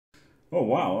Oh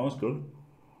wow, that was good.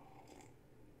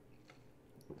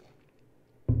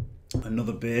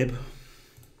 Another babe.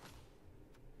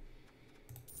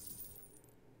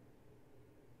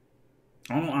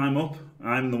 Oh, I'm up.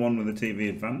 I'm the one with the TV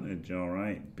advantage, all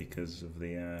right, because of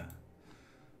the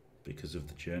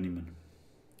journeyman.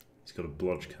 He's got a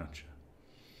blodge catcher.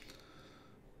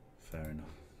 Fair enough.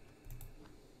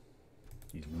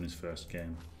 He's won his first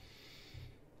game.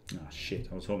 Ah, shit.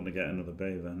 I was hoping to get another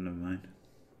babe then. Never mind.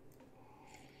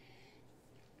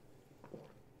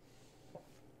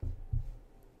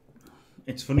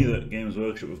 It's funny that Games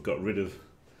Workshop have got rid of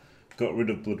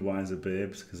Bloodweiser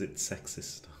babes because it's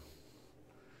sexist,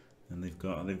 and they've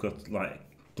got like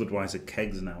Bloodweiser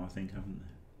kegs now, I think, haven't they?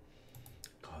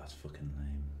 God, that's fucking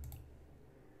lame.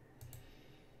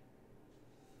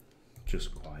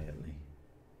 Just quietly.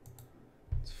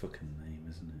 It's fucking lame,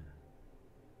 isn't it?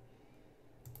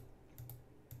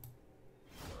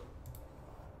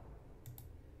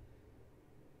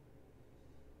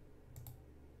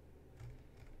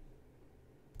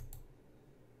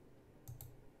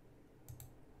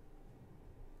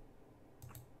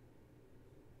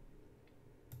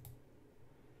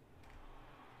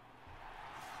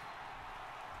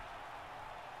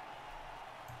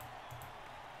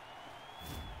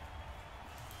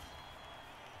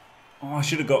 Oh, I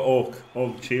should have got orc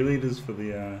cheerleaders for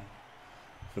the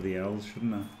elves,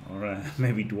 shouldn't I? Or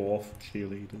maybe dwarf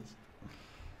cheerleaders.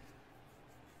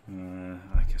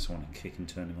 I guess I want to kick and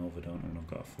turn him over, don't I? When I've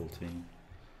got a full team.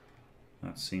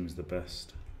 That seems the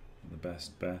best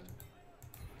bet.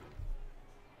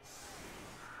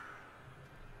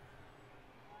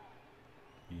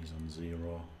 He's on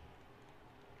 0.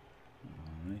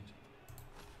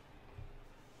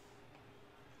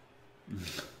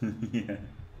 Alright. Yeah.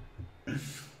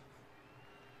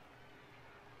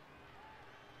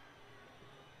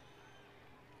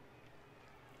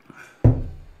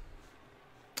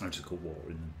 I just got water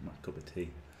in my cup of tea.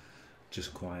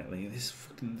 Just quietly. This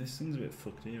thing's a bit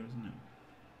fucked here, isn't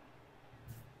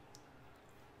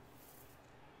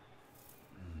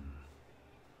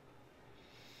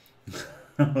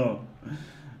it?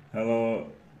 Hello,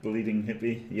 bleeding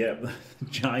hippie. Yep, the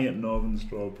giant northern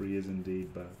strawberry is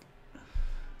indeed back.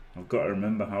 I've got to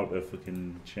remember how to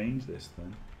fucking change this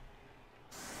then.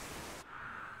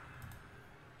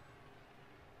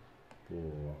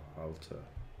 Oh, alter.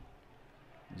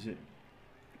 Is it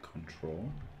control?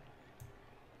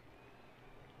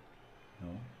 No.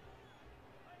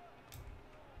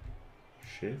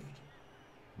 Shift?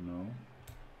 No.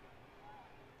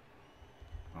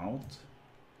 Alt?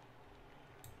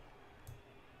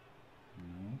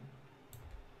 No.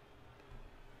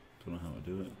 Don't know how to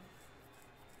do it.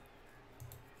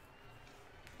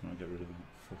 Can I get rid of that?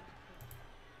 Fuck.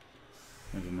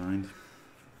 Never mind.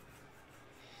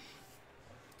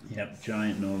 Yep,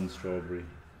 giant northern strawberry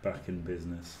back in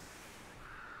business.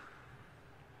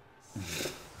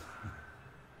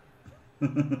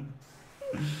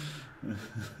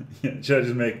 Yeah, should I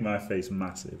just make my face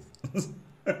massive? Just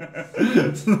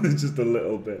a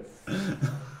little bit.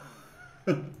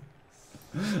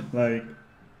 Like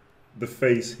the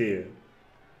face here,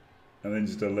 and then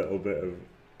just a little bit of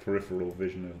peripheral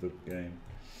vision of the game.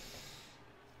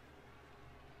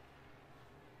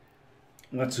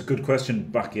 That's a good question,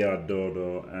 Backyard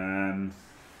Dodo.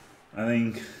 I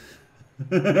think.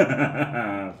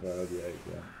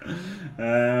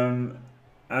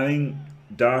 I think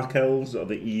Dark Elves are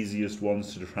the easiest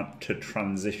ones to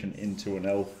transition into an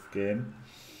elf game.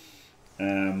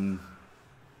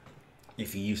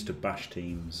 If you're used to bash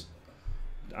teams,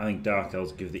 I think Dark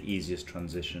Elves give the easiest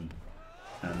transition,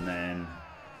 and then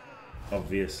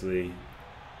obviously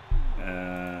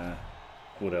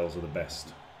Wood Elves are the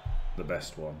best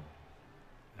one.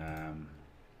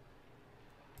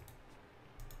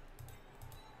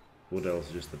 Wood Elves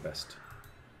are just the best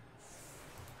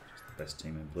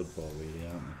team in Blood Bowl, really,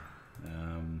 aren't they?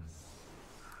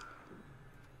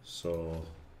 So,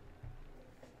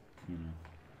 you know.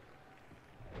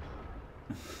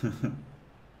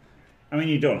 I mean,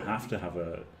 you don't have to have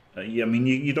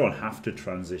you don't have to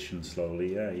transition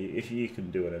slowly. Yeah, if you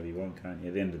can do whatever you want, can't you?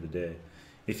 At the end of the day,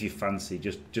 if you fancy,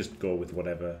 just go with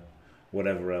whatever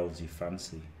elves you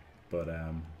fancy. But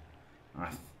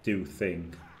I do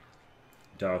think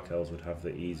Dark Elves would have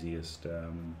the easiest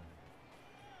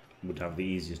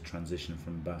transition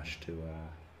from Bash to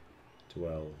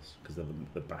Elves, because they're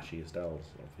the bashiest elves,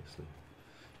 obviously.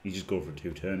 You just go for a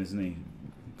 2-turn, isn't he?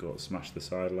 Go smash the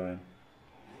sideline.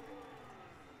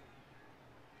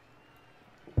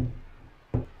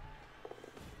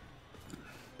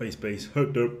 Base,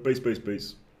 hurt dirt,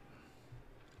 base.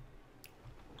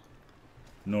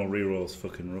 No reroll's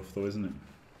fucking rough though, isn't it?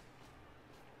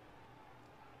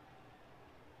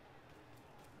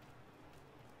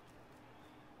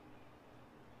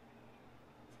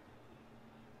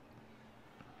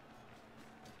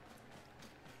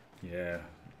 Yeah,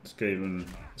 Skaven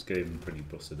pretty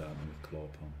busted out with claw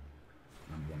palm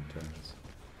and one turns.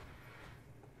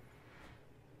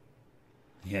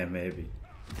 Yeah, maybe.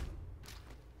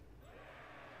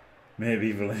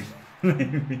 Maybe, Evelyn.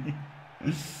 Maybe.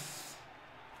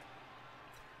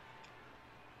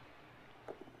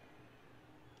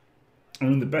 I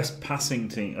mean, the best passing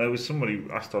team. There was somebody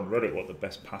asked on Reddit what the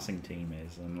best passing team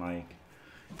is, and like,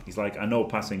 he's like, I know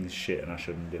passing is shit and I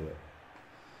shouldn't do it,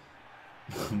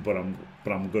 but I'm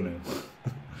gonna.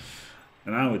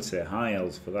 And I would say high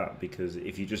elves for that, because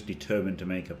if you're just determined to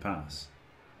make a pass,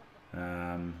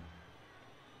 then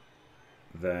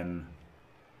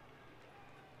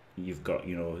you've got,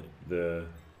 you know, the,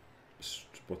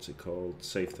 what's it called,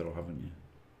 safe throw, haven't you?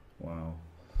 Wow,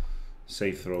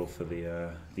 safe throw for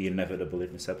the inevitable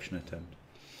interception attempt.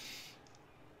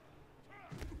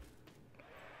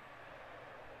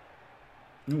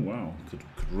 Oh wow, could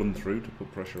run through to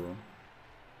put pressure on.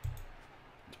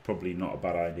 It's probably not a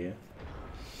bad idea.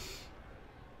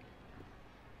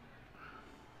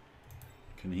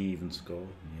 Can he even score?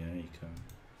 Yeah, he can.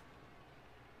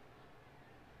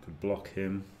 Could block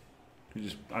him. I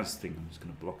just think I'm just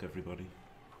going to block everybody.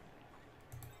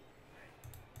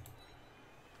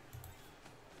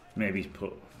 Maybe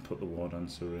put the war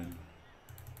dancer in.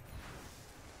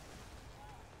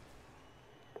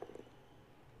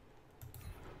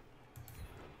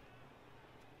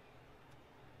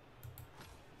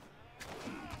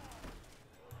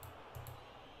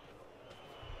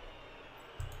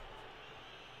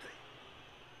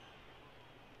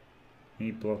 He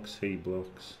blocks, he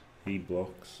blocks, he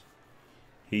blocks,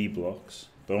 he blocks.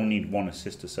 But I only need one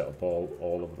assist to set up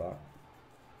all of that.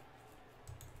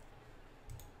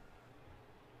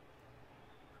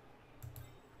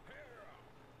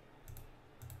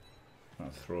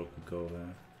 That throw could go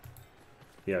there.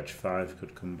 The edge 5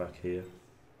 could come back here.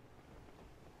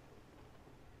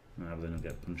 Now then I'll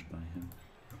get punched by him.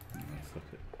 Oh, fuck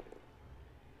it.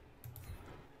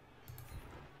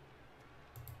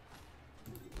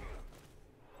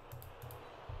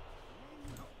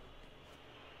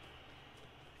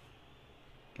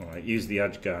 Alright, use the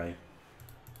edge guy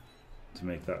to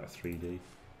make that a 3D.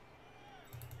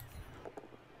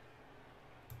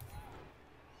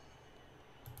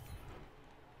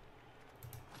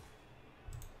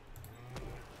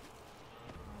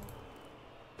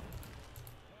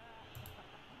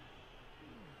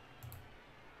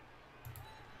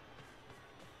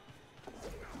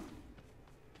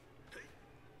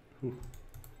 Ooh.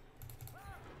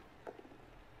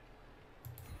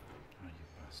 Oh, you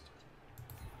bastard.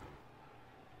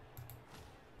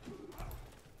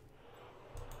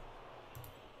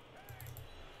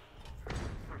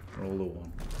 Roll the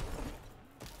 1.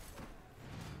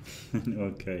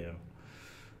 Okay, oh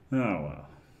well.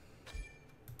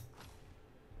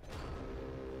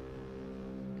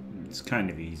 It's kind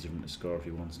of easy for him to score if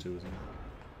he wants to, isn't it?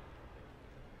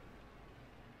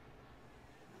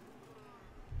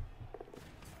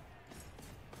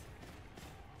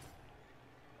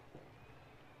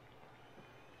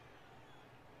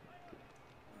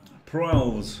 Pro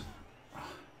Elves.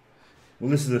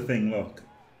 Well, this is the thing, look.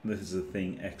 This is the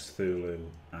thing, Xthulu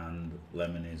and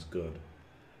Lemon is good.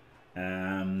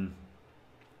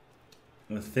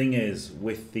 The thing is,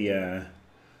 with the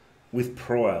with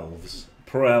Pro Elves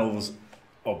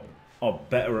are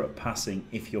better at passing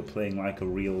if you're playing like a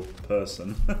real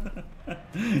person.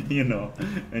 You know,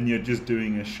 and you're just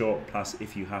doing a short pass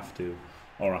if you have to,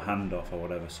 or a handoff or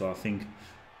whatever. So I think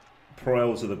Pro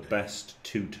Elves are the best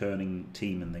two-turning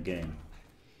team in the game.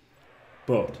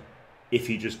 But if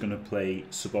you're just going to play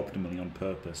suboptimally on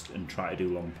purpose and try to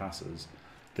do long passes,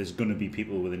 there's going to be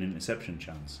people with an interception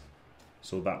chance.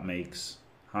 So that makes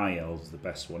High Elves the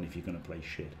best one if you're going to play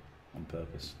shit on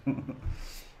purpose.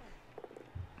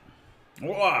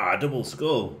 Wow, double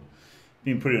skull.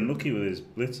 Been pretty unlucky with his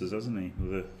blitzers, hasn't he?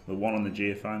 With the one on the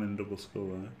GFI and double skull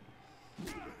there.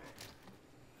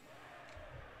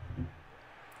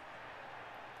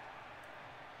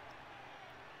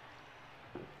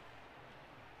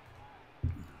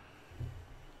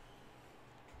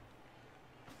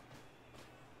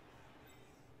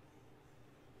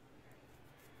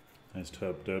 Nice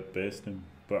top dirt based him.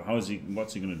 But what's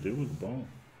he gonna do with the ball?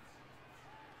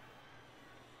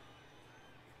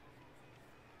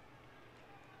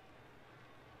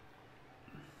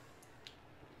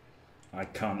 I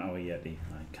can't our Yeti.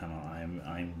 I cannot.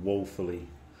 I'm woefully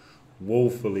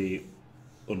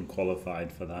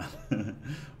unqualified for that.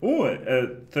 Oh, a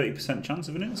 30% chance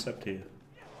of an intercept here.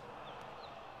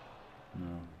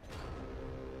 No.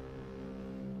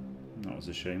 That was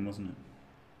a shame, wasn't it?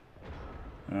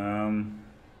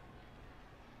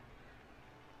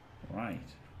 Right.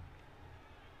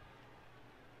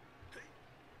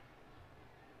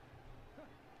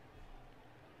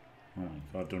 Oh my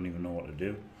god, I don't even know what to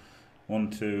do. 1,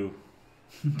 2,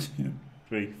 2,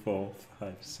 3, 4,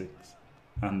 5, 6.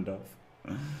 Hand off.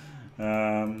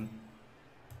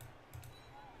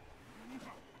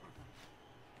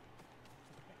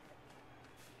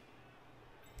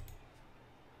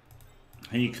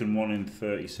 He can 1 in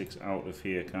 36 out of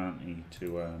here, can't he,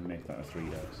 to make that a 3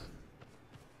 dice.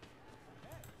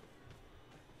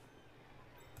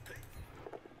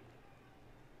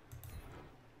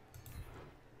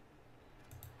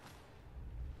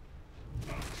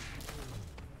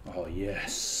 Oh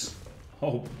yes!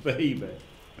 Oh baby!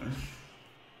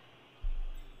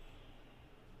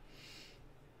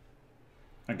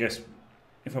 I guess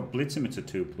if I blitz him, it's a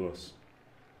 2+.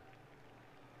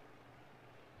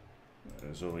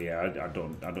 So yeah, I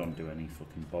don't do any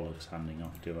fucking bollocks handing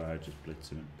off, do I? I just blitz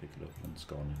him and pick it up and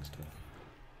score next turn.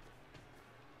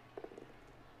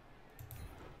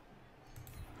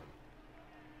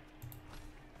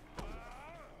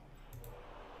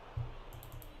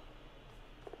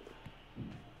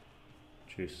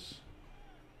 Jeez.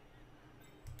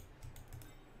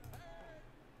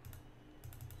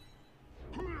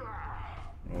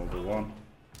 Rolled a 1.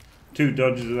 2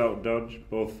 dodges without dodge,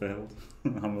 both failed.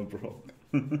 Hammer broke.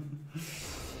 5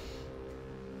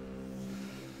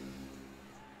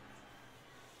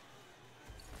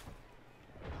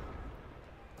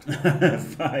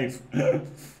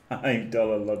 $5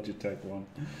 Logitech one.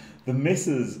 The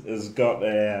missus has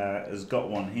got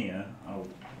one here. I'll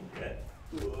get.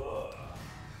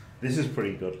 This is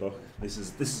pretty good. Look, this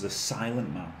is a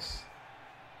silent mouse.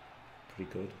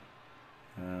 Pretty good.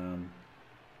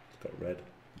 It's got red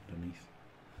underneath,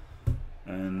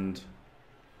 and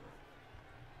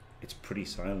it's pretty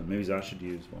silent. Maybe I should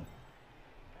use one.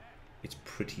 It's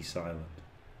pretty silent.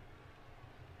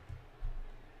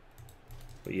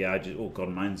 But yeah, oh god,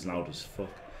 mine's loud as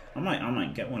fuck. I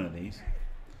might get one of these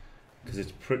because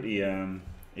it's pretty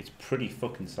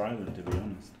fucking silent, to be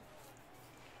honest.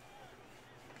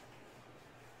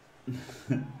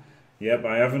 Yeah,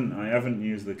 but I haven't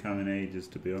used the cam in ages,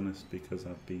 to be honest, because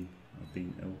I've been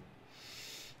ill.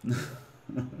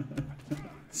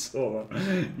 So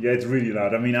yeah, it's really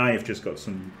loud. I mean, I have just got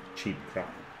some cheap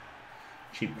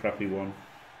crappy one.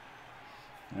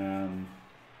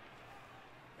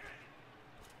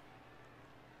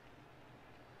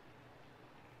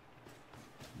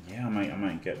 Yeah, I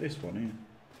might get this one here.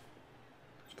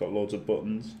 It's got loads of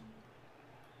buttons.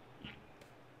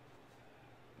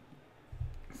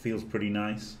 Feels pretty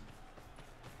nice.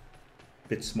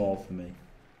 Bit small for me,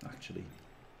 actually.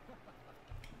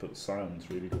 But silent's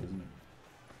really good, isn't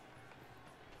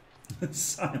it?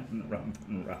 Silent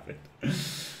rampant rabbit.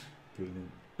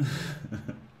 Brilliant.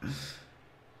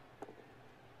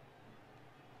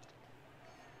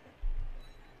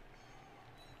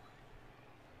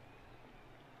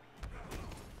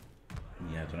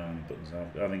 Yeah, I don't know how many buttons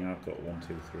I've got. I think I've got 1, 2,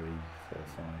 3, 4,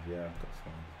 5. Yeah, I've got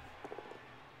 5.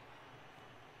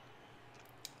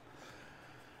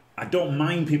 I don't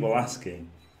mind people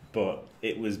asking, but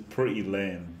it was pretty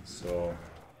lame, so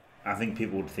I think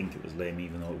people would think it was lame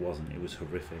even though it wasn't. It was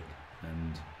horrific,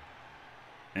 and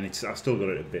it's I've still got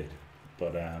it a bit,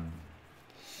 but yeah.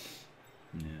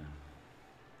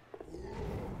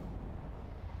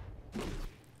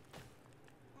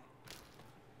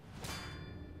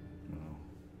 Well,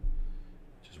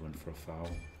 just went for a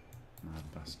foul,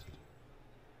 mad bastard.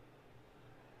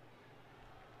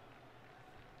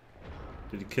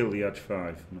 Did he kill the edge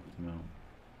 5? Knocked him out.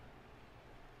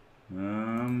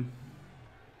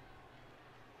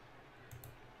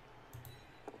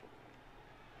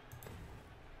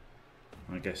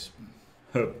 I guess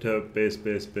herb, base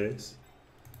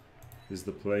is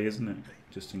the play, isn't it?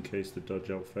 Just in case the dodge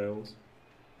out fails.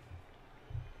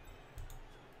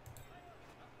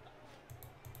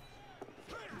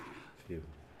 Phew.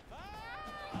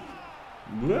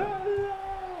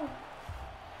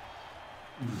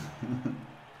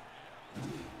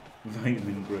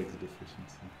 Vitamin breaks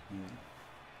deficiency. Yeah.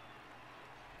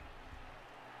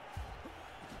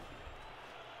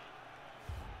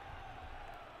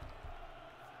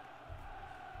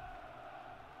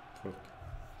 Fuck.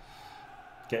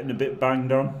 Getting a bit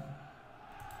banged on.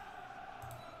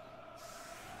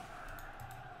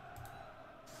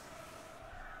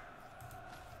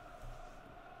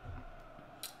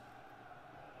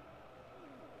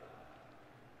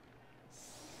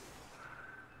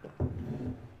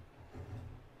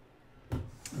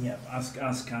 Yeah,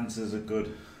 Ask Cancer's a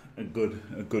good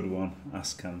one.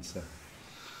 Ask Cancer.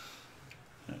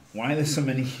 Why are there so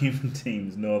many human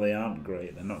teams? No, they aren't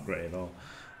great. They're not great at all.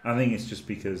 I think it's just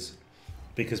because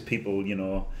people, you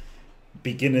know,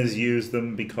 beginners use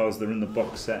them because they're in the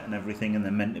box set and everything, and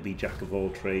they're meant to be jack of all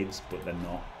trades, but they're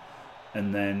not.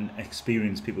 And then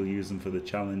experienced people use them for the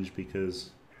challenge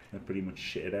because they're pretty much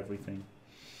shit at everything,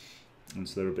 and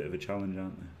so they're a bit of a challenge,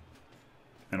 aren't they?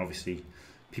 And obviously,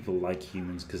 people like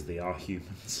humans because they are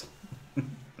humans.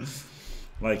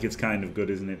 Like, it's kind of good,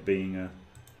 isn't it, being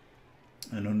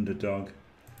an underdog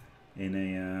in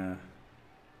a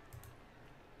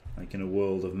like in a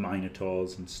world of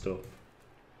minotaurs and stuff.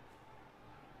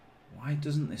 Why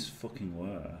doesn't this fucking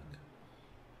work?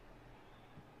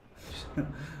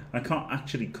 I can't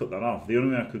actually cut that off. The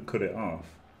only way I could cut it off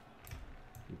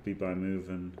would be by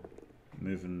moving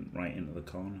right into the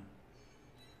corner,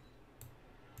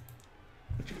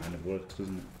 which kind of works,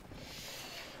 doesn't it?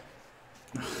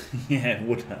 Yeah,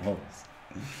 wood elves.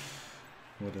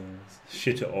 What else?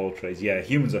 Shit at all trades. Yeah,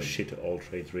 humans are shit at all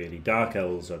trades, really. Dark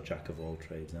elves are jack of all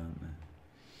trades, aren't they?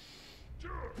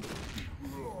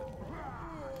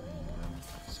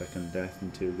 Second death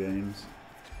in 2 games.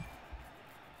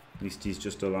 At least he's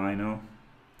just a lino.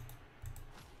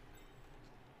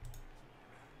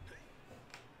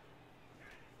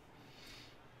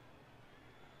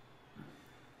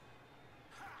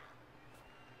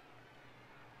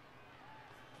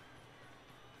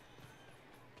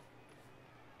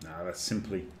 No, that's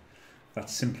simply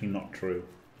not true.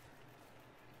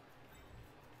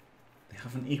 They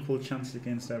have an equal chance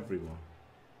against everyone.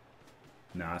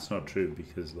 No, that's not true,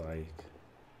 because like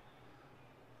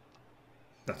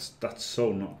that's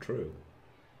so not true.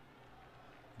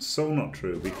 It's so not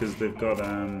true, because they've got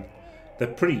they're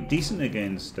pretty decent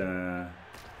against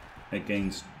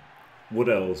wood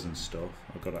elves and stuff.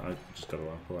 I just got to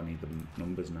apple. I need the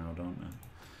numbers now, don't I?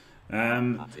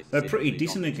 They're pretty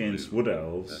decent against wood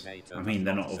elves. I mean,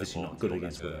 they're not obviously not good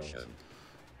against wood elves,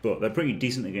 but they're pretty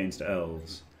decent against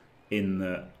elves in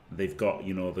that they've got,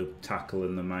 you know, the tackle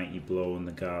and the mighty blow and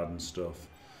the guard and stuff,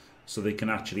 so they can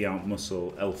actually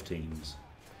outmuscle elf teams.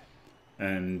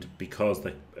 And because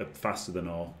they're faster than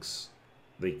orcs,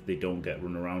 they don't get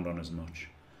run around on as much.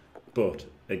 But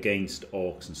against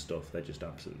orcs and stuff, they're just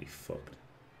absolutely fucked.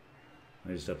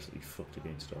 They're just absolutely fucked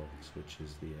against orcs, which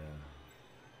is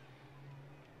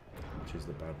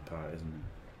the bad part, isn't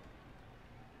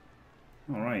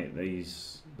it? All right,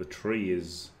 the tree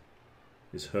is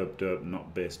herb dirt,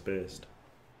 not based. Could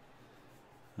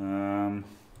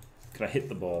I hit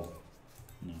the ball?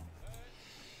 No.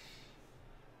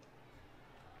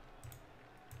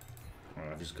 All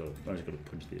right, I just got to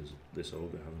punch this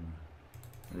ogre, haven't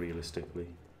I? Realistically.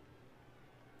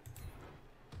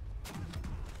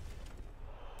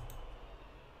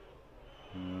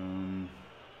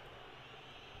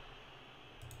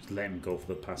 Just let him go for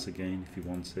the pass again if he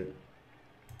wants it.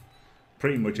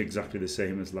 Pretty much exactly the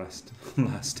same as last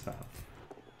half.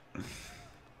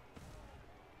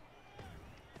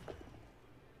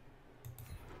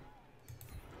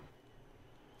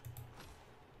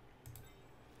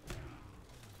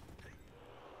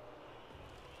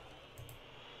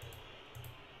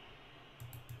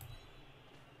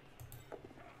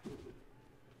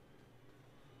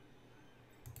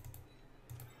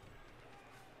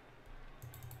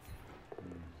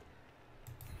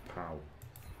 Pow.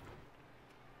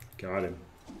 Got him.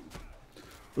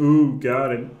 Ooh,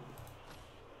 got him.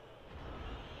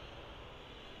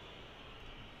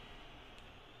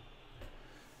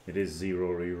 It is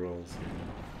 0 rerolls.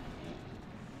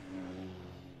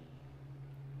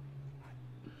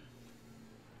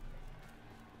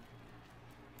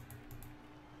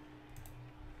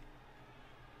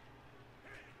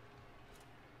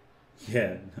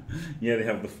 Yeah, yeah, they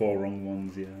have the 4 wrong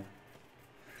ones, yeah.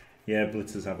 Yeah,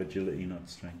 blitzers have agility, not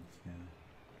strength, yeah.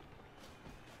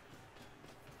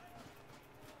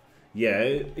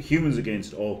 Yeah, humans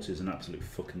against orcs is an absolute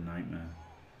fucking nightmare.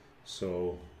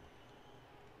 So,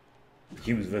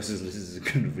 humans versus lizards is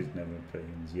going to be never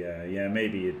opinions. Yeah,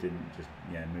 maybe it didn't just,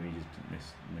 maybe you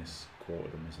just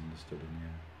misquoted or misunderstood him,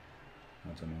 I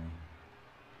don't know.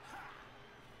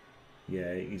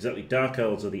 Yeah, exactly. Dark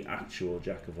elves are the actual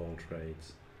jack of all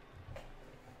trades.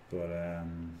 But,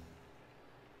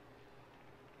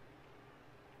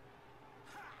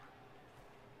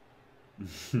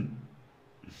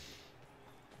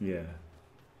 yeah.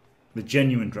 The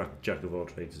genuine jack of all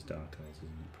trades is dark elves, isn't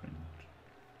it, pretty much?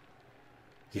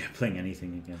 Yeah, playing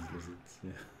anything against lizards,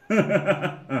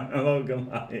 yeah. Hello,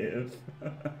 Goliath.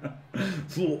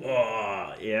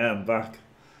 Oh, yeah, I'm back.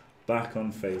 Back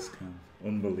on Facecam.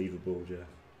 Unbelievable, Jeff.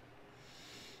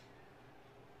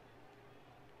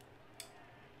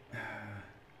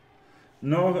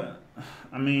 No,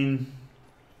 I mean,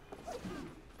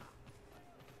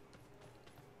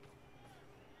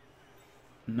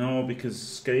 no, because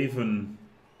Skaven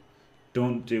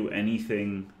don't do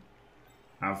anything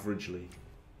averagely.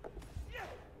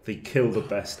 They kill the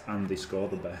best and they score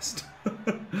the best.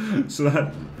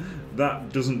 So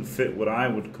that doesn't fit what I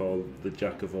would call the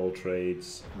jack of all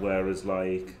trades. Whereas,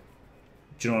 like,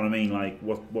 do you know what I mean? Like,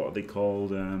 what are they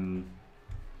called?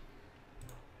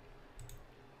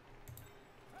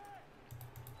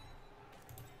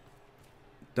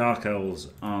 Dark Elves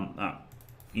aren't that,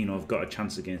 you know, have got a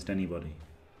chance against anybody,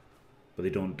 but they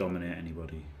don't dominate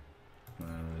anybody.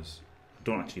 Whereas I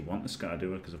don't actually want the Scatter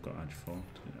Doer because I've got Edge 4,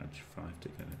 Edge 5 to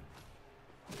get it.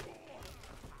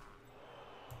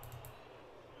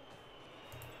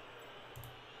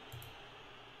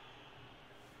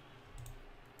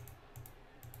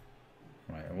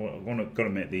 Right, I've got to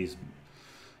make these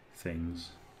things.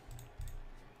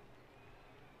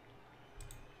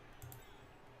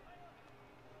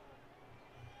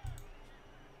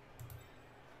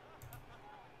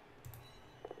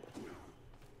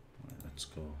 Let's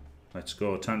go. Let's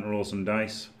go. Time to roll some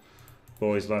dice.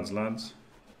 Boys, lads, lads.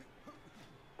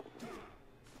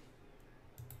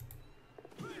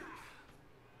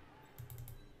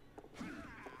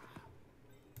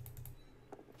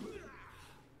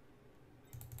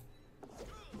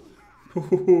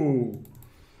 Hoo-hoo-hoo.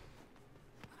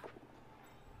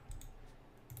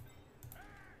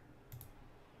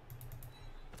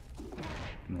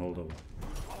 And hold up.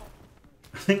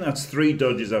 I think that's 3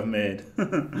 dodges I've made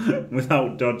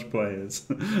without dodge players.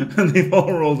 And they've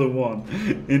all rolled a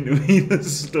 1 into either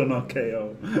stun or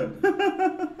KO.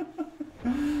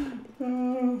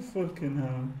 Oh, fucking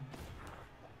hell.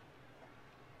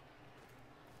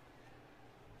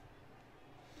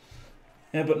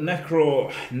 Yeah, but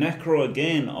Necro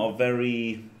again are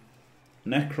very...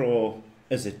 Necro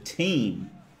as a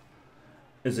team,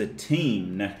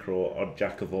 Necro are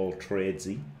jack of all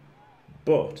tradesy.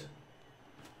 But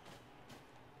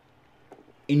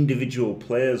individual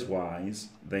players wise,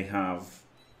 they have,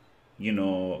 you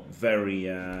know, very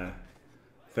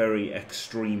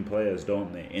extreme players,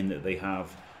 don't they? In that they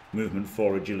have movement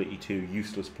 4, agility 2,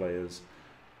 useless players,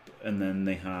 and then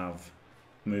they have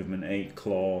movement 8,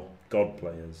 claw, god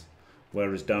players.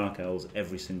 Whereas Dark Elves,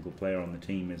 every single player on the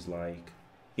team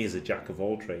is a jack of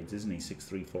all trades, isn't he? 6,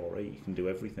 3, 4, 8. You can do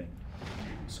everything.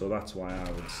 So that's why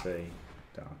I would say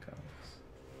Dark Elves.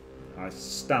 I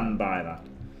stand by that.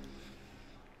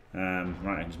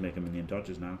 Right, I can just make a million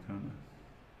dodges now, can't I?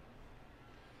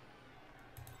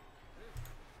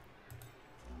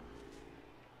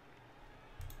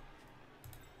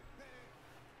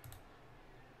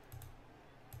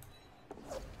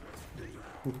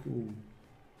 Ooh.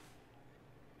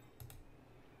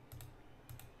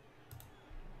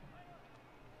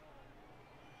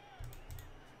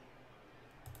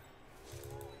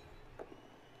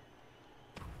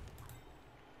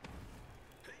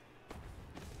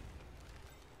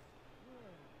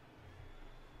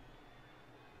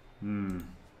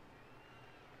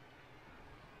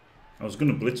 I was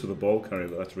going to blitz with a ball carrier,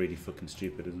 but that's really fucking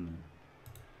stupid, isn't it?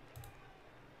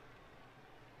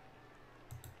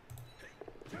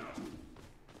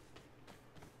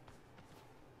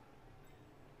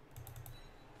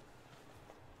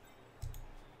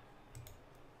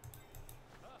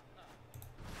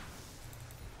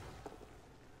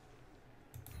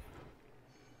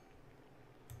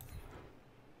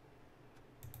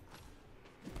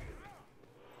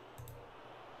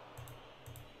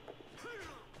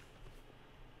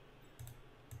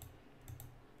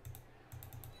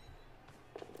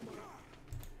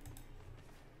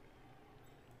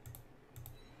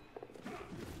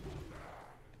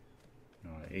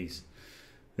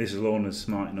 This alone is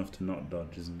smart enough to not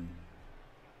dodge, isn't he?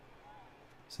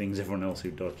 Seeing as everyone else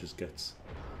who dodges gets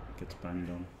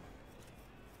banged on.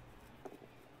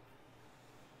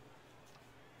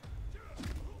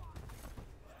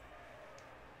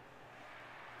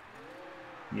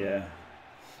 Yeah,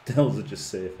 Delves are just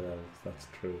safe elves. That's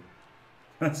true.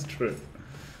 That's true.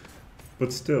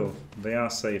 But still, they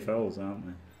are safe elves, aren't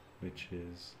they? Which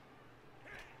is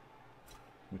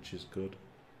good.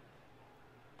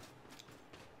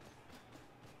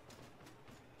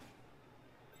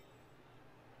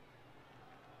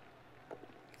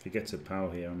 If he gets a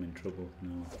power here, I'm in trouble.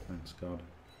 No, thanks God.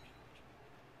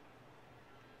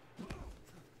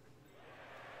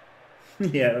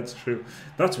 Yeah, that's true.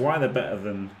 That's why they're better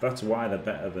than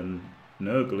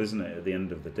Nurgle, isn't it? At the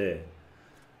end of the day,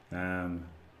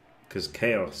 because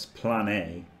Chaos Plan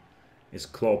A is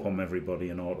claw bomb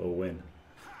everybody and auto win,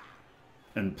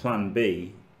 and Plan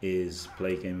B is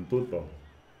play a game of Blood Bowl.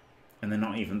 And they're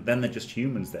not even, then they're just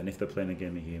humans then, if they're playing a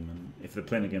game of human. If they're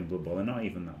playing a game of Blood Bowl, they're not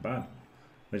even that bad.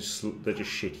 They're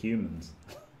just shit humans.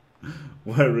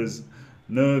 Whereas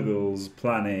Nurgle's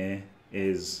plan A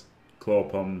is claw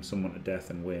palm someone to death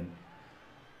and win.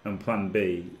 And plan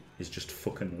B is just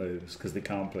fucking lose, because they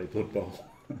can't play Blood Bowl.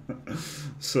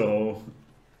 So,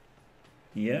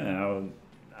 yeah,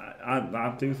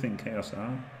 I do think Chaos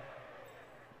are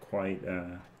quite...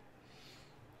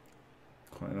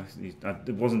 I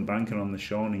wasn't banking on the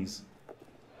Shawnees.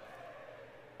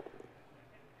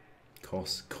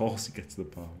 Of course he gets the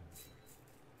power.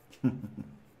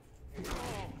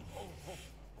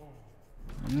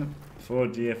 Yep, 4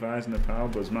 GFIs and a power,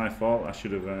 but it's my fault. I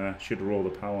should have rolled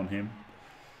a power on him,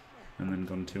 and then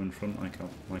gone 2 in front like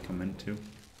I meant to.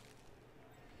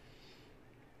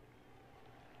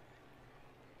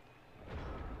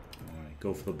 Alright,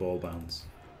 go for the ball bounce.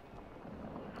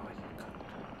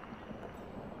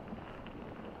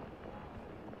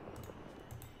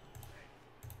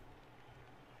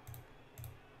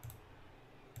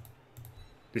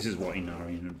 This is what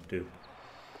Inarian would do,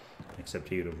 except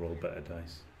he would have rolled better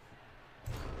dice.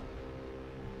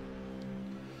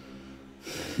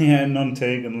 Yeah,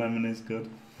 non-taken lemon is good.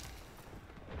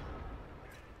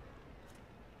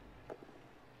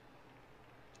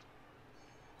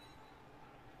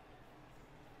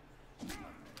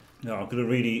 No, I could have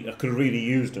really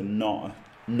used a not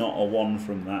a 1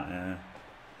 from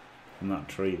that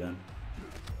tree then.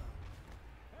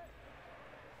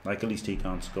 Like, at least he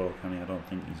can't score, can he? I don't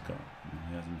think he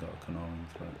hasn't got a canoeing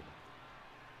threat.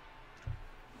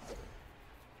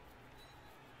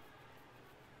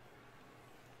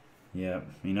 Yeah, I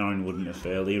mean, Aaron wouldn't have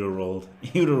failed. He would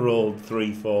have rolled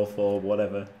 3, 4, 4,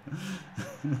 whatever.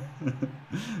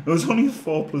 It was only a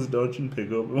 4+ dodge and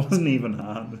pick up. It wasn't even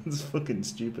hard. It's fucking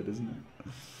stupid, isn't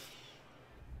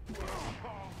it?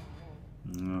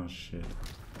 Oh shit.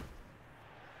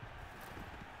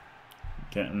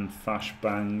 Getting fash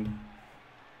banged.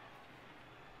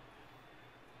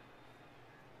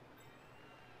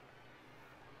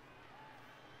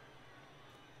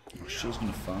 Oh, she's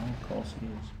gonna foul, of course he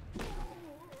is.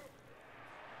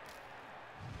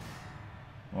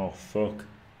 Oh fuck.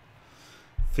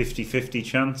 50-50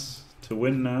 chance to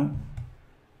win now.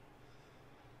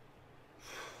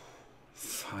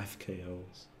 5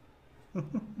 KOs.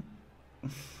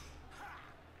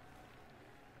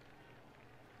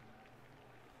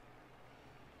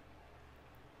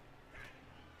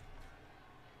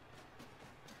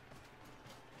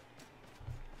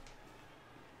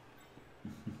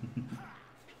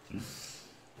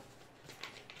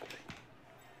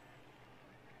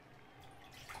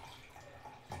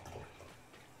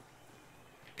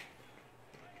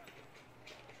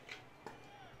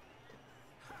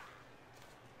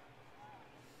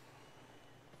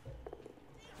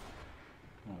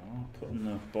 Putting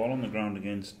the ball on the ground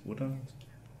against Wood Elves.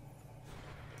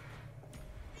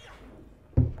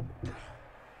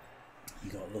 He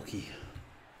got lucky.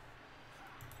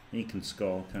 He can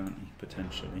score, can't he?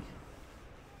 Potentially.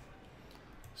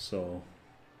 So,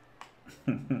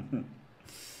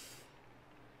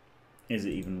 is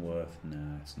it even worth?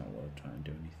 Nah, it's not worth trying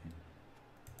to do anything.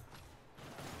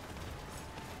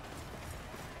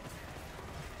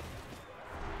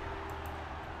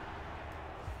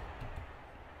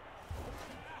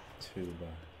 Too bad.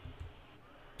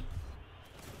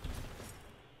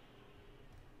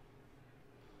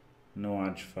 No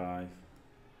edge 5.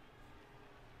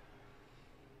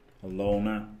 A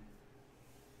loner.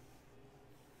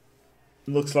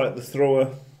 Looks like the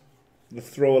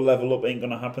thrower level up ain't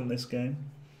gonna happen this game.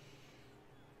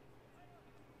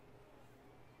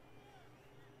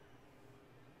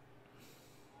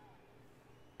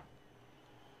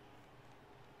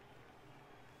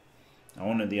 I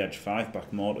wanted the edge 5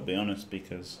 back more, to be honest,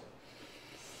 because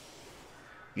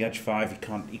the edge 5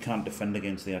 he can't defend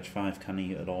against the edge 5, can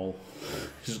he, at all?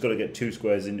 He's just got to get 2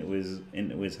 squares into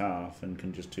his half and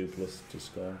can just 2+ to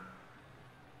score.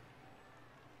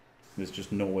 There's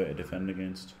just no way to defend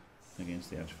against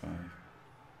the edge 5.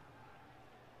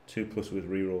 2+ with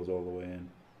rerolls all the way in.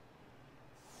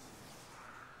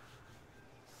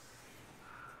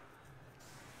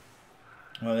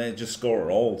 Well, they just score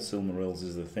it all. Silmarils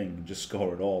is the thing. Just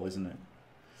score it all, isn't it?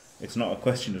 It's not a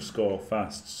question of score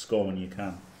fast. Score when you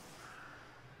can.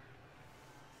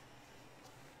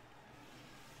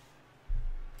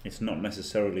 It's not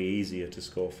necessarily easier to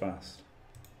score fast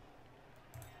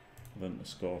than to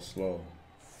score slow.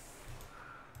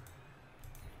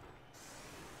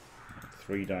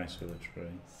 3 dice with a tree.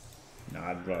 No,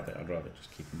 I'd rather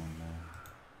just keep them on there.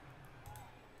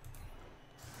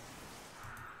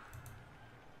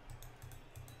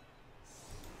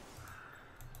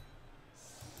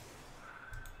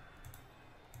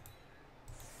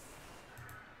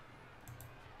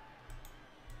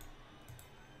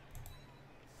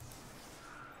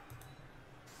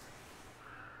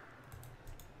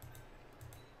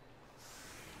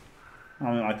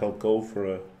 I mean, like I'll go for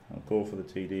the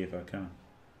TD if I can.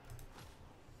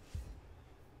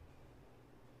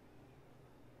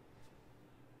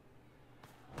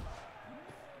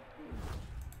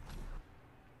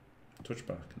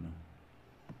 Touchback, no.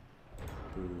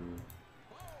 Boo.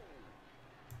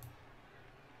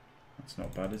 That's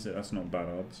not bad, is it? That's not bad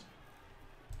odds.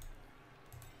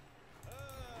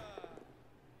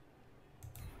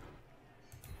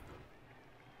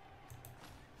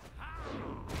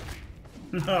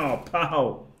 Oh,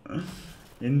 pow!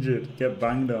 Injured, get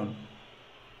banged on.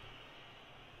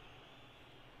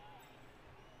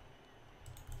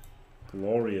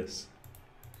 Glorious.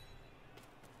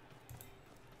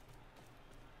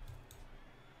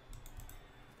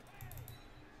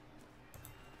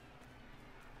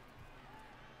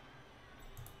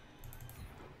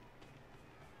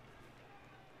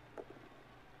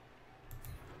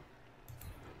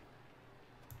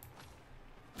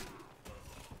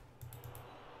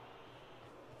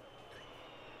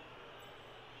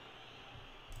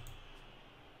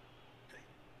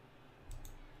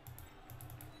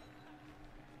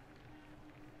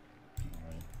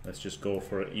 Let's just go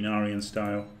for it, Inarian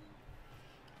style.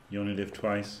 You only live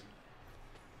twice.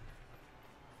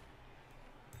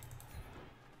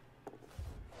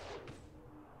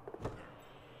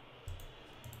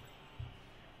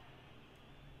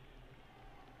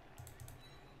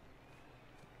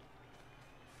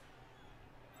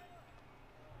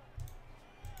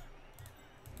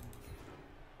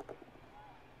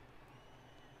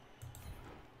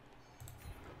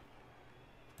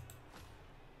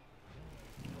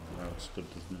 That's good,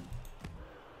 doesn't it?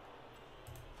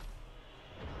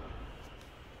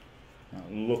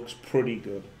 That looks pretty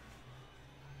good.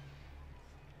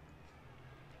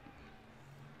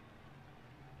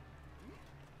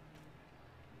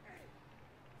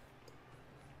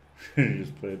 You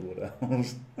just played what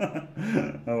else?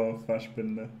 Oh,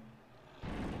 Fashbinder.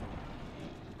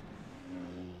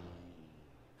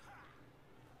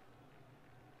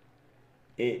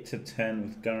 8 to 10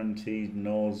 with guaranteed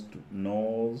Gnaws,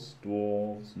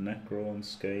 Dwarves, Necro and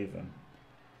Skaven.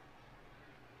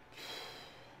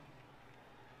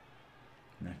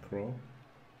 Necro,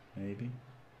 maybe?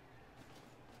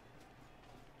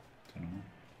 Don't know.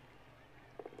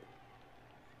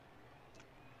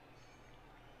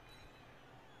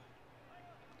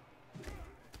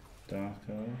 Dark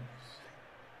Elves.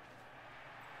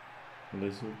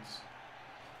 Lizards.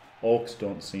 Orcs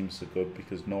don't seem so good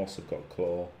because Norse have got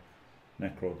Claw,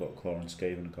 Necro got Claw and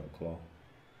Skaven got Claw.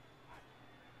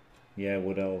 Yeah,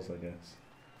 Wood Elves, I guess.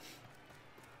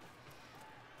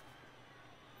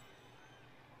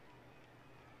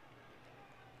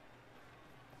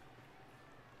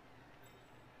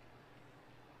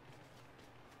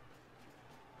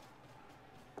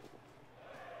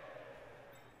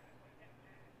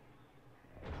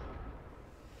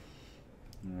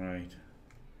 Right.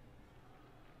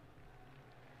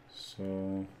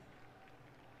 So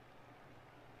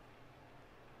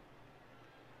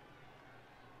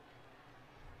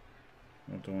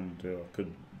what do I want to do? I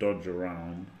could dodge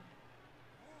around.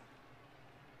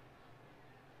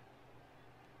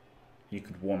 You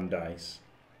could one dice.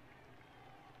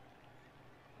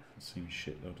 That seems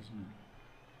shit though, doesn't it?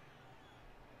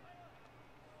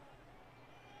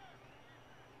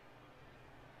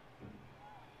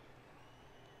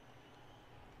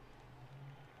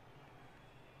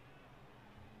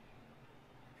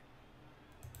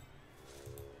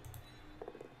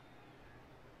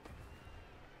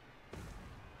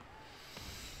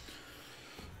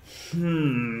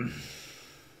 No,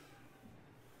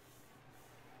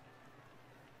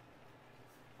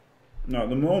 at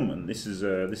the moment this is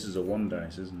a one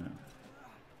dice, isn't it?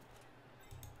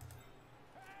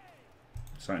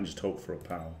 So I can just hope for a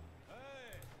power.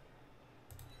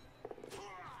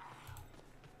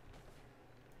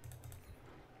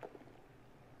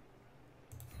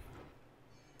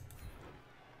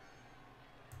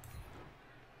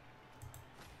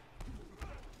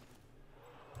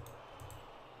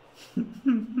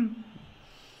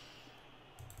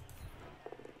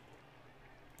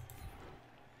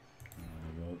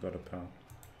 Got a pal.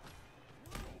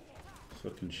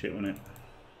 Fucking shit on it.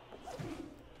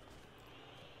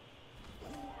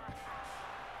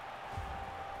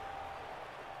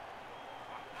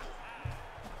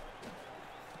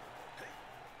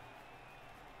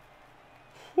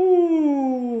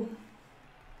 Ooh.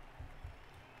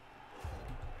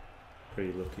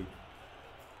 Pretty lucky.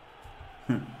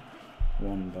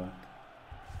 One back.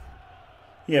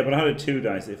 Yeah, but I had a 2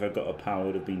 dice. If I got a power, it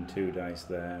would have been 2 dice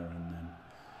there, and then,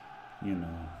 you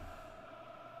know,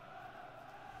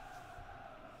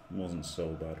 wasn't so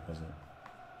bad, was it?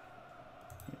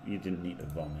 You didn't need to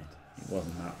vomit. It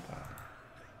wasn't that bad.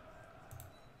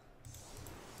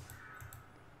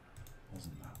 It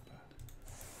wasn't that bad.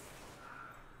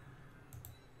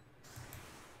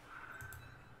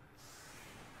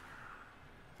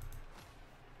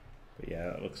 But yeah,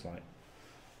 it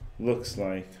looks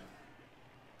like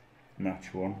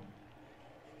match 1.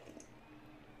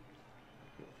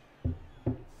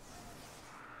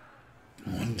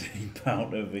 One day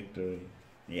power of victory.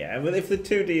 Yeah, but if the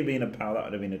 2D had been a power, that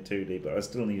would have been a 2D. But I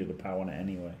still needed a power on it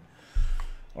anyway.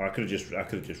 Or I could have just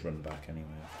run back anyway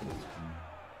afterwards,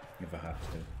 if I had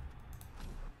to.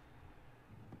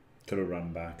 Could have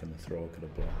run back and the throw could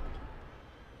have blocked.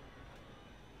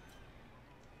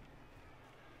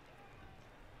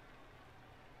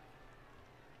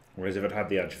 Whereas if I'd had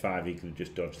the edge 5, he could have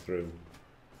just dodged through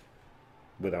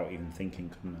without even thinking,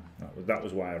 couldn't I? That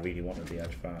was why I really wanted the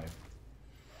edge 5.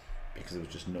 Because there was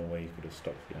just no way you could have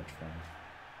stopped the edge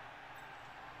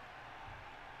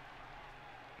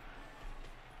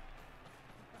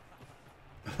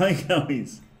 5. I like how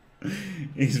he's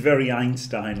very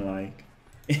Einstein-like,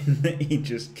 in that he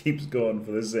just keeps going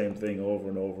for the same thing over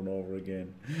and over and over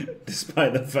again,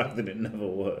 despite the fact that it never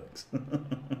works.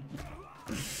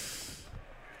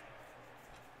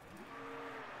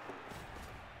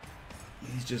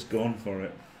 He's just going for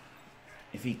it.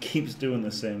 If he keeps doing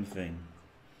the same thing,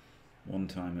 one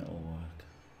time it'll work.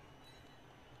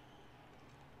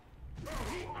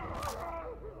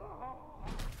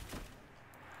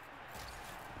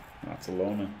 That's a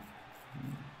loner.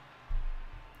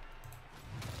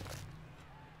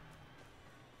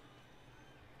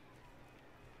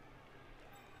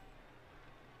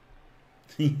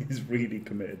 He is really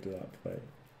committed to that play.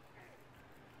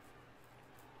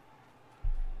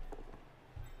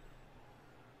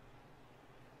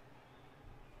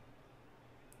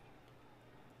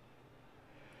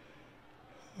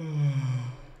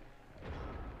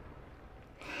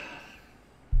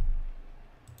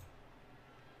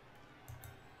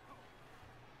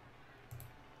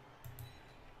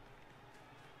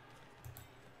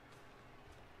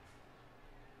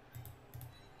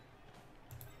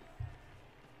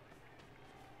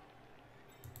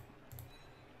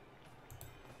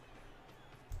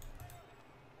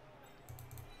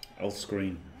 I'll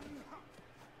screen.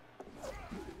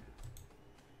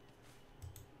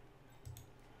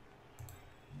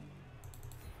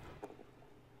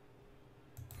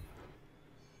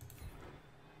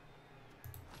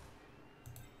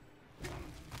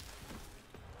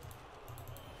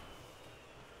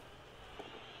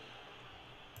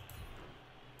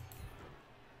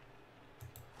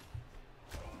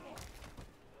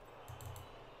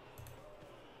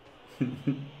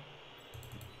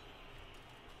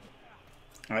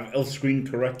 I've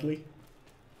L-screened correctly.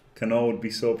 Kano would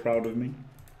be so proud of me.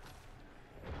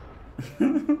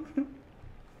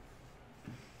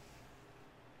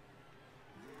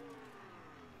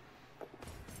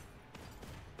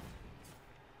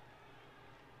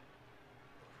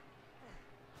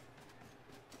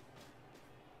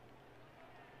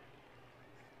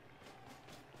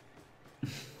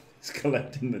 He's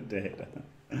collecting the data.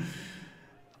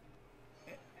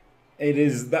 It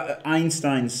is that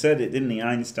Einstein said it, didn't he?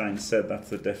 Einstein said that's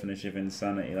the definition of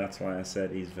insanity. That's why I said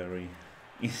he's very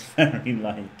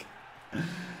like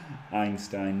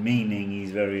Einstein, meaning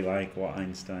he's very like what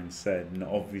Einstein said, and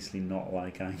obviously not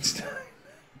like Einstein.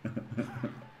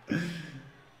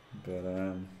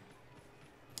 But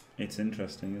it's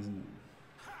interesting, isn't it?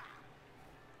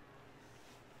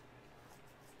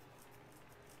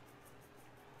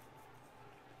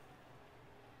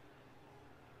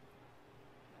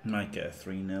 Might get a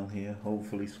 3-0 here.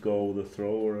 Hopefully score with a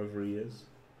throw wherever he is.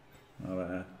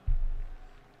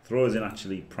 Throw is in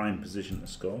actually prime position to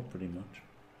score, pretty much.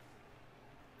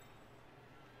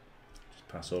 Just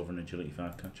pass over an agility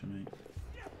 5 catcher, mate.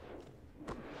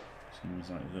 Seems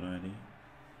like a good idea.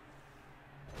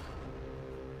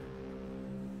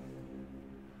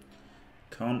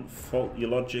 Can't fault your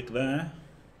logic there.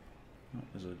 That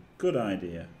was a good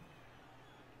idea.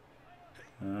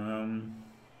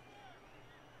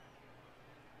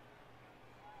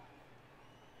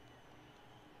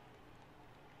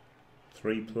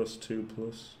 3+,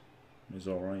 2+ is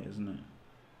alright, isn't it?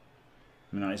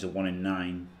 I mean, that is a 1 in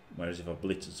 9, whereas if I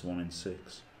blitz, it's a 1 in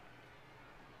 6.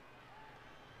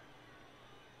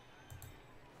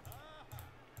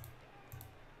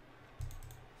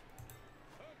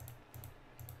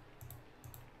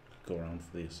 Go around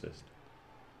for the assist.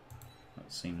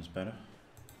 That seems better.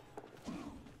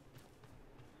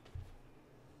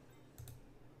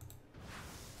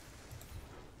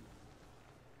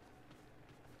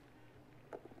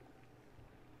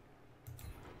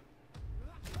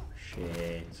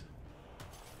 Shit.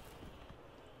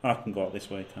 I can go out this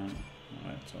way, can't I?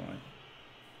 Alright, it's alright.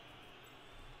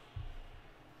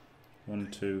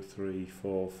 1, 2, 3,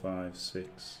 4, 5,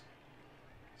 6,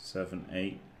 7,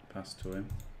 8. Pass to him.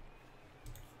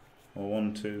 Or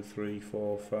 1, 2, 3,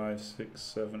 4, 5, 6,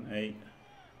 7, 8.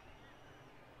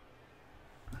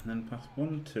 And then pass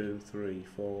 1, 2, 3,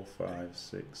 4, 5,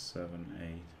 6, 7,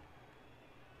 8.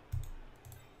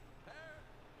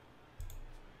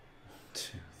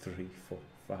 2, 3, 4,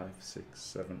 5, 6,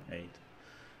 7, 8.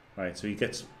 Right, so he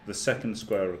gets the second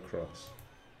square across.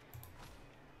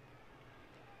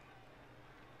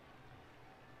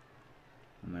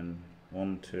 And then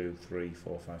 1, 2, 3,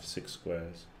 4, 5, 6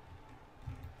 squares.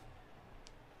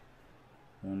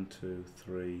 1, 2,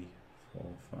 3, 4,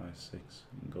 5, 6. You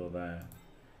can go there.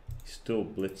 He's still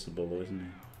blitzable though, isn't he?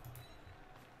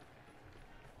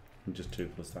 And just 2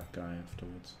 plus that guy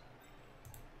afterwards.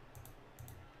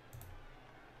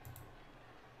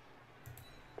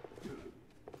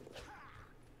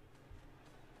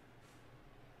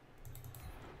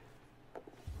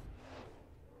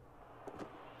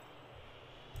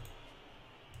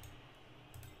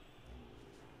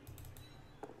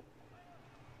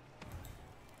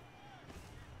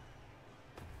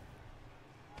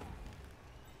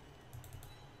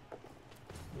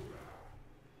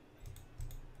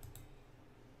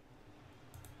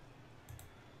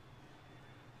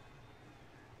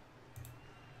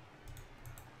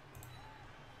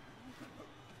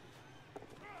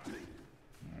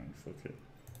 Fuck it.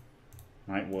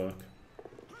 Might work.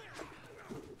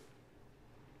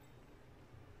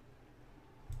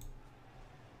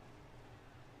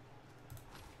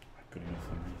 Good enough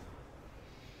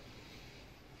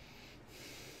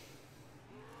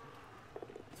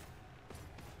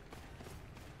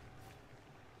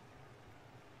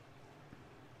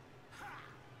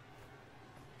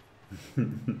for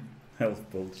me. Health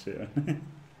bullshit.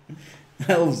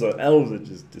 Elves are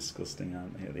just disgusting,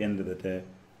 aren't they? At the end of the day.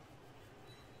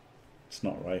 It's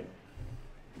not right.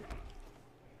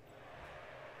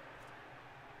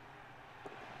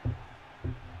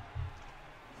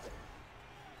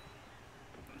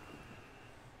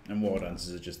 And War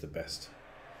Dancers are just the best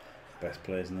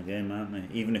players in the game, aren't they?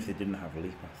 Even if they didn't have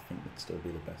Leap, I think they'd still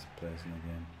be the best players in the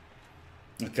game.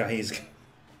 The guy is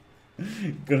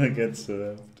gonna get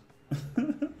served.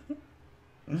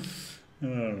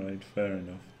 Alright, fair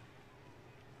enough.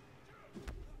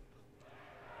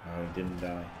 Oh, he didn't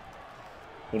die.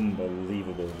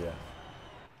 Unbelievable, Jeff.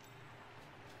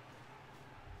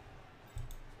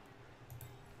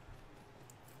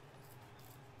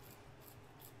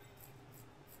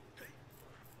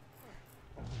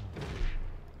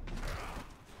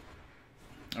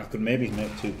 I could maybe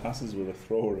make 2 passes with a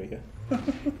thrower here.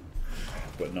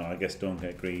 But no, I guess don't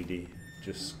get greedy.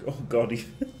 Just, oh god,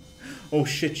 oh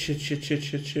shit.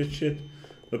 The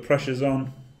pressure's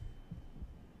on.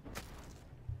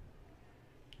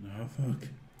 Oh fuck.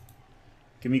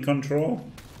 Give me control.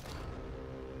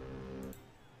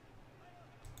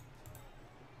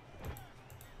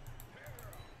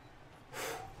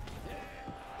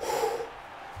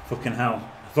 Fucking hell.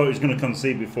 I thought he was going to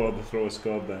concede before the thrower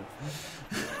scored then.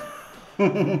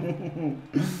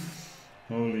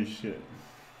 Holy shit.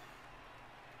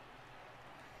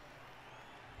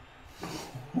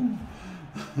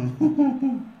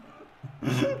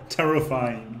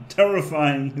 Terrifying.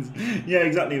 Yeah,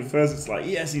 exactly. At first it's like,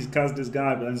 yes, he's cast this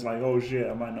guy, but then it's like, oh shit,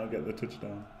 I might not get the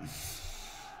touchdown.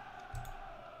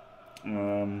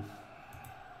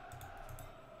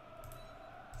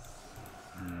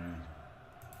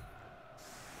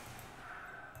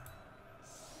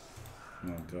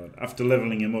 Oh god. After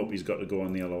leveling him up, he's got to go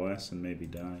on the LOS and maybe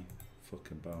die. Fuck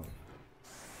about.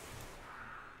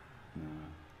 Nah.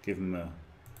 Give him a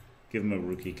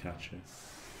rookie catcher.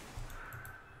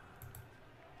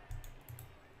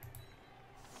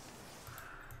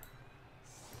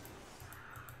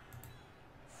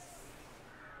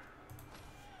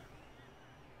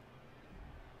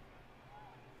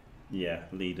 Yeah,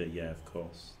 leader. Yeah, of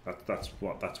course. That's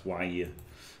why you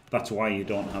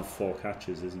don't have 4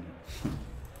 catches, isn't it?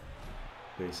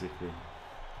 Basically.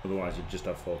 Otherwise, you'd just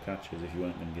have 4 catches if you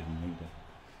weren't going to give him leader.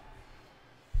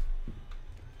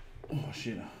 Oh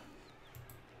shit!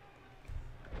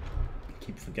 I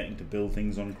keep forgetting to build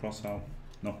things on crossout.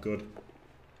 Not good.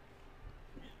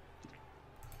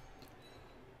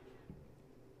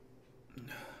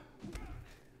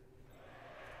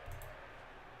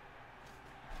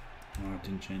 Oh, I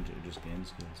didn't change it, just game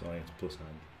skills. Oh, yeah, it's plus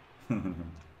edge.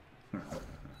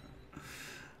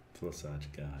 Plus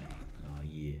edge guy. Oh,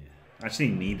 yeah. I actually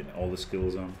need all the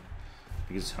skills on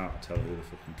because it's hard to tell who the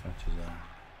fucking catches are.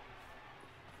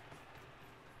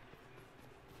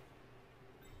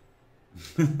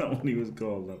 That one he was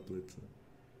called, that blitzer.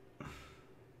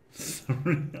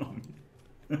 Sorry,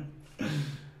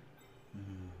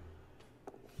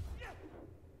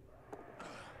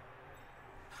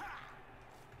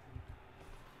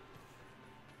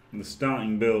 the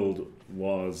starting build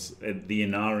was the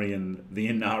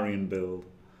Inarian build,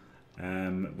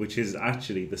 which is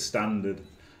actually the standard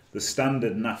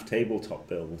NAF tabletop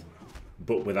build,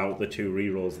 but without the 2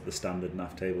 rerolls that the standard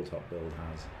NAF tabletop build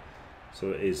has.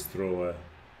 So it is thrower,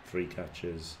 3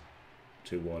 catches,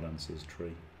 2 war dancers,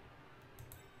 tree.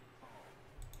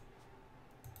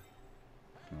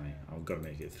 Right, I've got to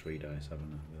make it 3 dice,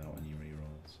 haven't I, without any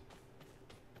rerolls.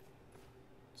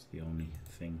 It's the only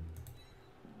thing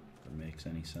that makes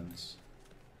any sense.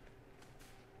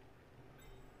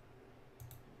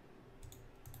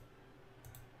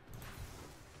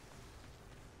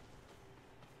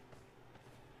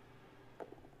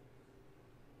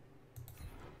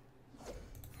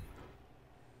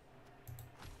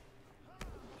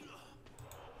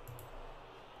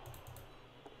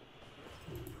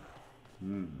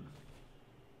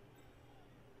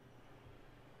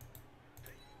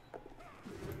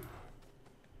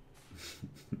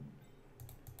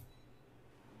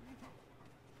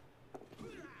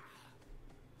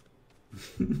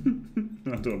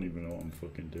 I don't even know what I'm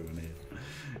fucking doing here.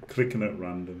 Clicking at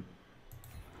random.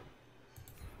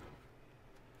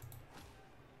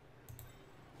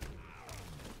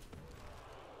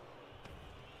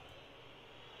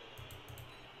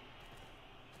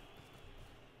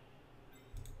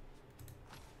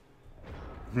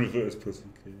 Reverse pussy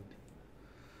kid.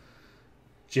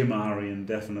 Jim Arian,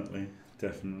 definitely.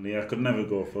 Definitely. I could never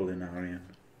go full in Arian.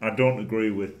 I don't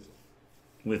agree with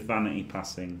vanity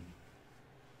passing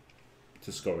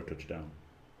to score a touchdown.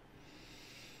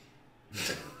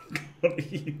 What are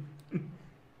you?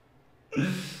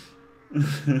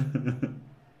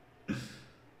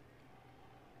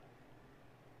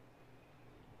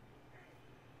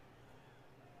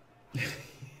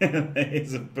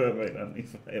 It's a perfect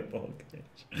anti-fireball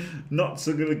catch. Not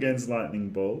so good against lightning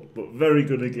bolt, but very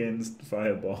good against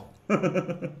fireball.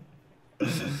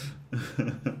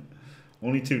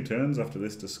 Only 2 turns after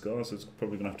this to score, so it's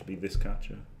probably going to have to be this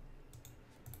catcher.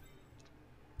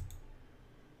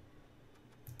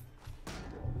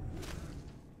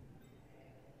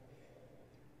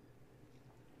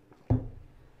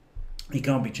 He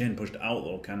can't be chain pushed out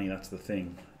though, can he? That's the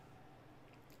thing.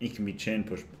 He can be chain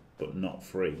pushed, but not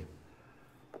free.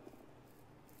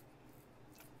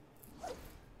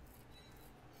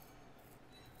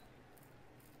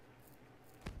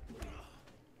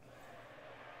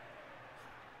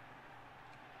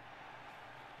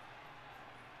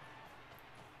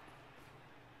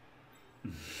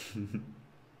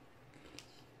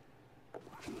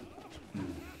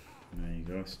 There you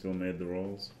go, still made the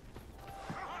rolls.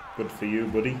 Good for you,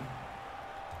 buddy.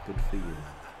 Good for you.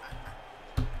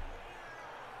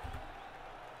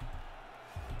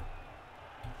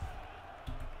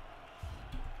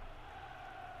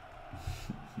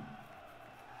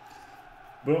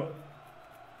 But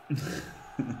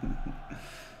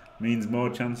means more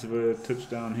chance of a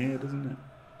touchdown here, doesn't it?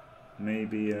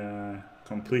 Maybe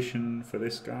completion for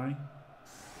this guy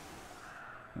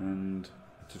and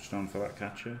a touchdown for that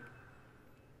catcher.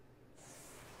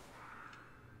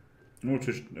 No,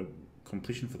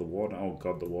 completion for the war. Oh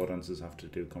god, the war dancers have to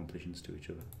do completions to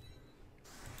each other.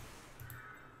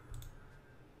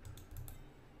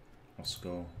 Or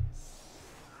score.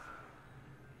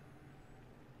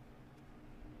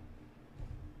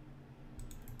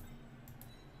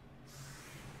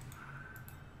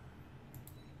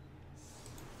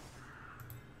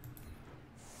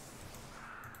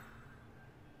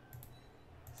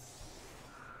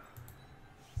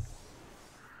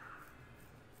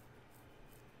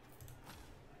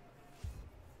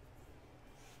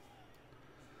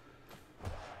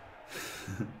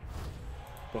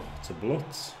 Oh, it's a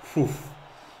blutz.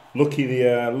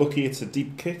 Lucky it's a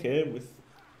deep kick, eh? With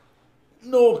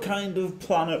no kind of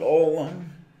plan at all.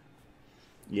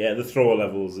 Yeah, the thrower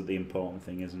levels are the important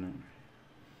thing, isn't it?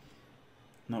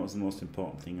 That was the most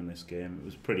important thing in this game. It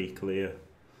was pretty clear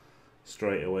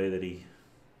straight away that he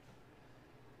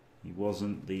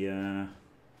wasn't the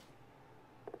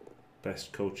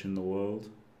best coach in the world.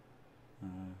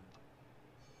 And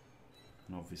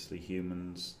obviously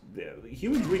humans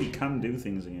really can do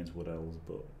things against Wood Elves,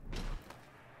 but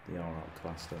they are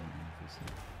outclassed, aren't they, obviously.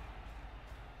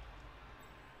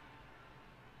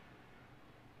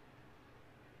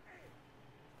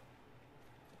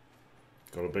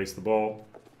 Gotta base the ball.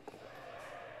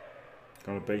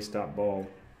 Gotta base that ball.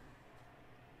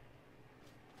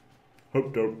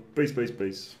 Hope don't. Base, base,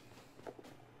 base.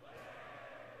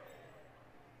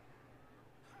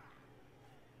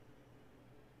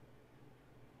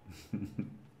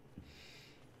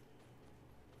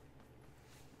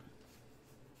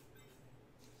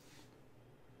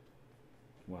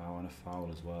 Wow, and a foul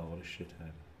as well. What a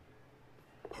shithead.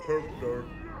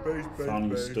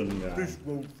 Found the stun guy. This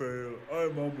won't fail.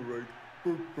 I'm on the right.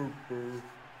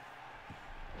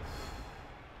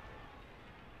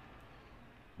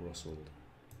 Rustled.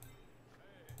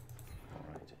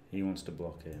 Alright, he wants to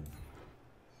block him.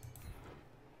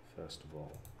 First of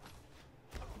all.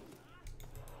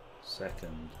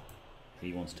 Second,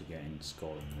 he wants to get in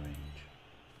scoring range.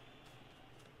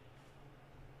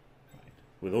 Right.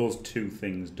 With those two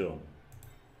things done,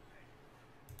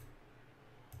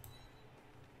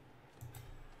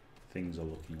 things are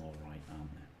looking alright,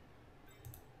 aren't they?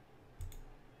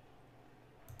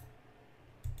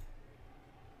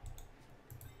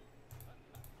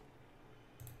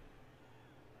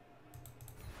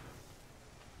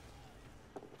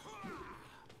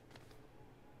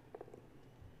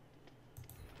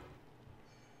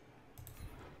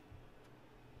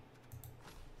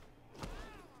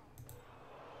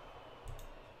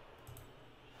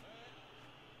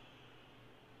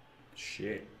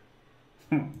 Shit.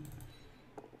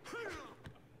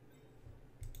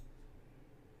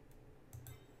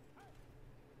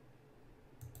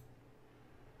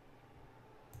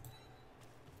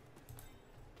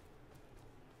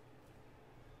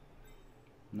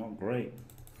 Not great.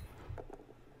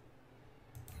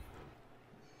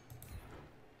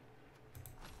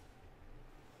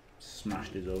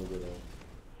 Smashed his ogre though.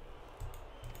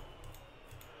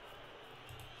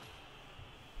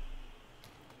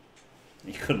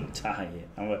 He couldn't tie it.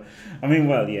 I mean,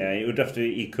 well, yeah, it would have to.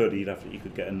 He could. He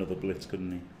could get another blitz,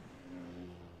 couldn't he?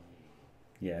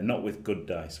 Yeah, not with good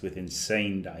dice, with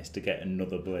insane dice to get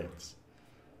another blitz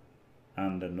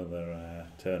and another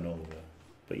turnover.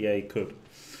 But yeah, he could.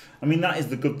 I mean, that is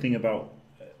the good thing about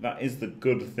the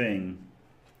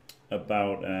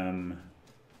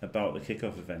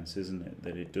kickoff events, isn't it?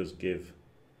 That it does give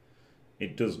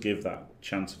that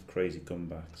chance of crazy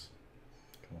comebacks.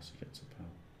 Of course, he gets a power.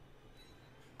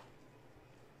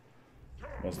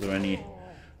 Was there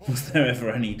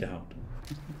ever any doubt?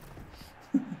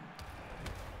 Oh,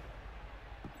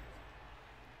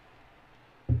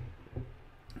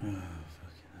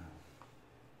 fucking hell.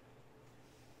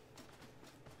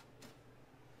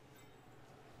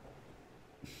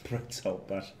 Brett's out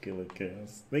bash killer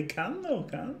chaos. They can though,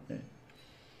 can't they?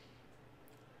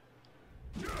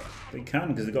 They can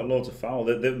because they've got loads of foul.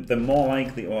 They're more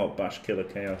likely to bash killer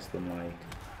chaos than like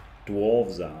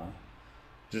dwarves are.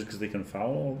 Just because they can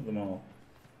foul them all.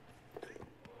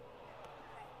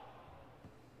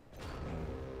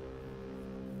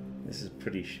 This is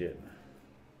pretty shit.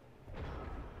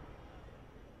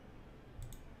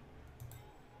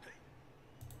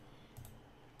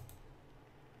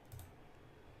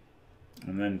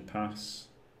 And then pass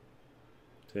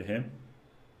to him.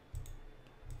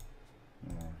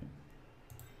 All right.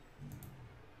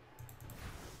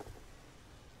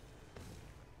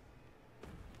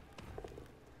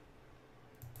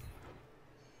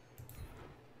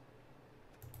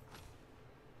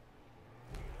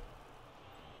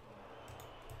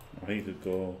 Or he could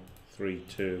go 3,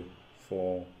 2,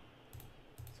 4,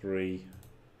 3.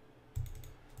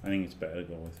 I think it's better to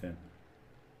go with him.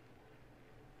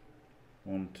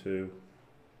 1, 2,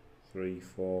 3,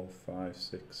 4, 5,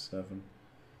 6, 7,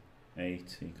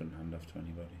 8. He couldn't hand off to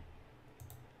anybody.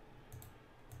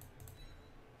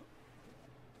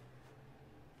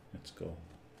 Let's go.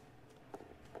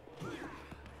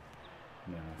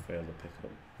 No, I failed to pick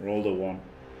up. Rolled a 1.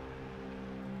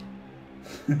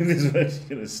 This is where she's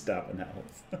going to stab an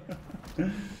elf.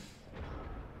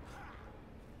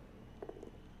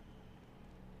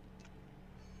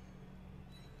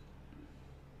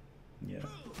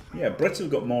 Yeah, Brits have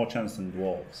got more chance than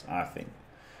dwarves, I think.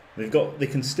 They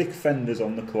can stick fenders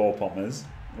on the claw pommers,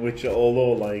 which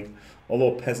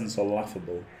although peasants are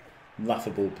laughable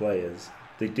players,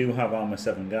 they do have armor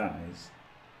 7 guys.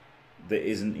 There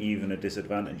isn't even a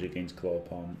disadvantage against claw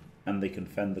pom, and they can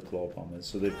fend the claw pommers.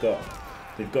 So they've got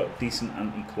decent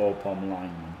anti-claw pom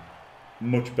linemen,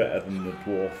 much better than a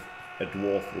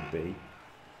dwarf would be.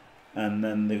 And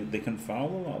then they can foul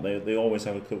a lot. They always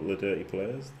have a couple of dirty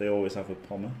players. They always have a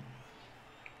pommer.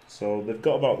 So they've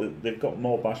got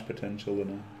more bash potential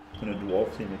than a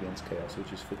dwarf team against chaos,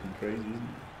 which is fucking crazy, isn't it?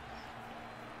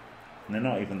 And they're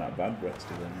not even that bad, Brets,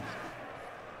 to be honest.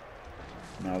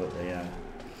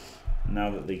 Now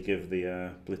that they give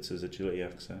the blitzers agility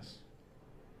access.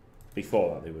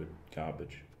 Before that, they were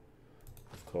garbage,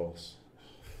 of course.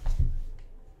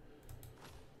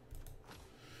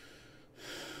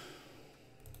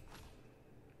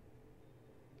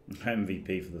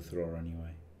 MVP for the thrower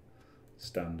anyway.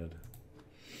 Standard.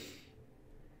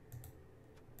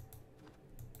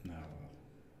 No.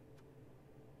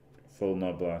 Full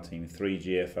Gnoblar team, 3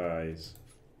 GFIs.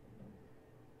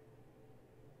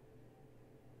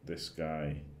 This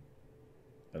guy,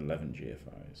 11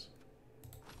 GFIs.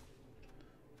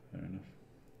 Fair enough.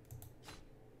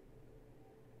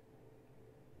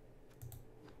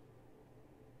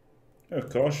 Of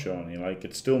course, Shawnee. Like,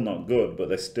 it's still not good, but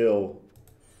they're still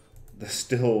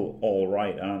all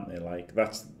right, aren't they? Like,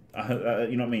 that's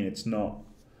you know what I mean. It's not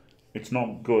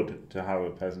good to have a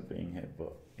peasant being hit,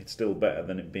 but it's still better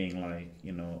than it being like,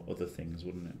 you know, other things,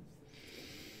 wouldn't it?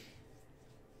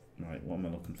 Right, what am I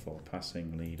looking for?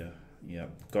 Passing leader. Yeah,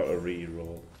 got a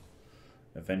re-roll.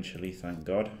 Eventually, thank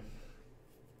God.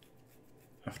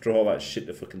 After all that shit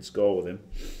to fucking score with him,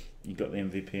 you got the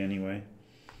MVP anyway.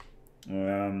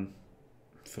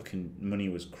 Fucking money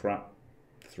was crap.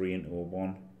 3 into a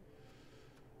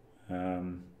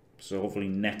 1. So hopefully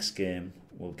next game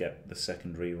we'll get the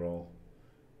second re-roll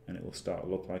and it will start to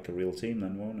look like a real team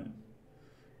then, won't it?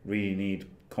 Really need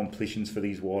completions for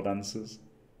these war dancers.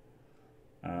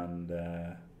 And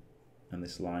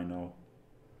this Lino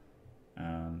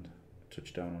and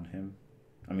touchdown on him.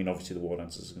 I mean, obviously the war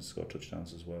dancers can score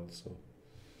touchdowns as well, so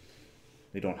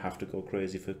they don't have to go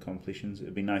crazy for completions.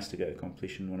 It'd be nice to get a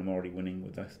completion when I'm already winning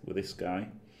with this guy.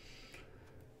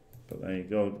 But there you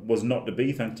go. Was not to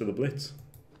be thanks to the blitz.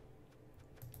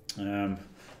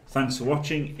 Thanks for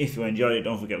watching. If you enjoyed it,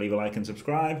 don't forget to leave a like and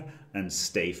subscribe, and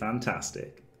stay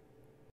fantastic.